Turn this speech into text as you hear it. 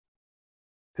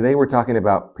Today we're talking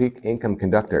about Peak Income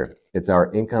Conductor. It's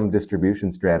our income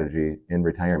distribution strategy in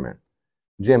retirement.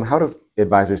 Jim, how do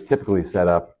advisors typically set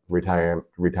up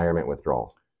retirement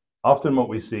withdrawals? Often what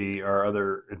we see are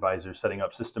other advisors setting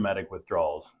up systematic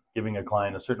withdrawals, giving a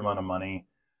client a certain amount of money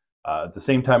at the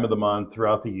same time of the month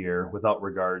throughout the year without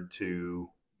regard to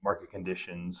market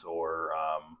conditions or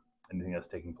anything that's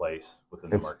taking place within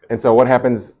the market. And so what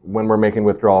happens when we're making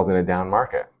withdrawals in a down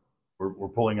market? We're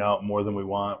pulling out more than we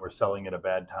want, we're selling at a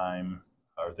bad time,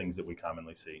 are things that we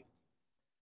commonly see.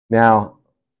 Now,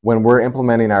 when we're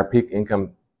implementing our Peak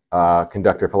Income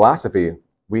Conductor philosophy,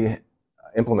 we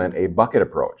implement a bucket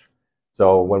approach.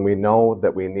 So when we know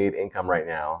that we need income right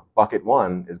now, bucket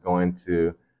one is going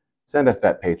to send us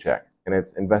that paycheck, and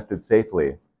it's invested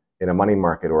safely in a money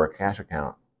market or a cash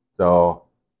account. So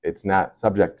it's not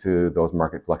subject to those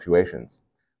market fluctuations.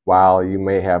 While you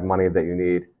may have money that you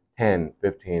need 10,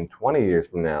 15, 20 years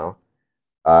from now,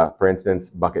 for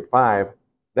instance, bucket 5,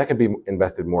 that can be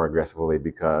invested more aggressively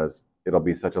because it'll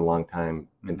be such a long time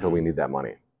until we need that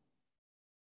money.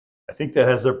 I think that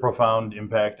has a profound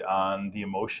impact on the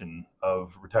emotion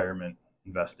of retirement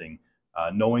investing.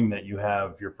 Knowing that you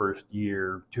have your first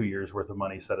year, 2 years worth of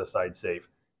money set aside safe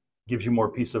gives you more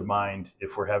peace of mind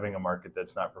if we're having a market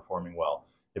that's not performing well.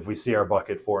 If we see our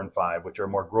bucket 4 and 5, which are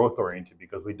more growth oriented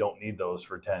because we don't need those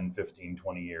for 10, 15,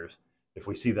 20 years, if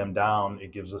we see them down,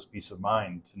 it gives us peace of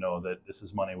mind to know that this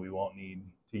is money we won't need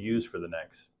to use for the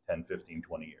next 10, 15,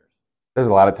 20 years. There's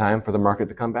a lot of time for the market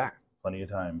to come back. Plenty of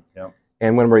time, yeah.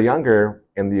 And when we're younger,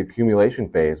 in the accumulation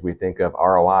phase, we think of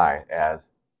ROI as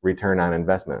return on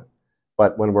investment.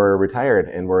 But when we're retired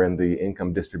and we're in the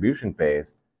income distribution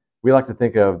phase, we like to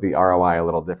think of the ROI a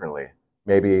little differently,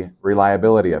 maybe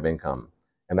reliability of income.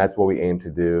 And that's what we aim to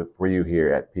do for you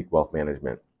here at Peak Wealth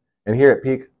Management. And here at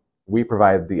Peak, we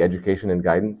provide the education and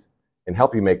guidance and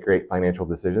help you make great financial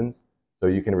decisions so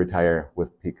you can retire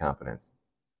with peak confidence.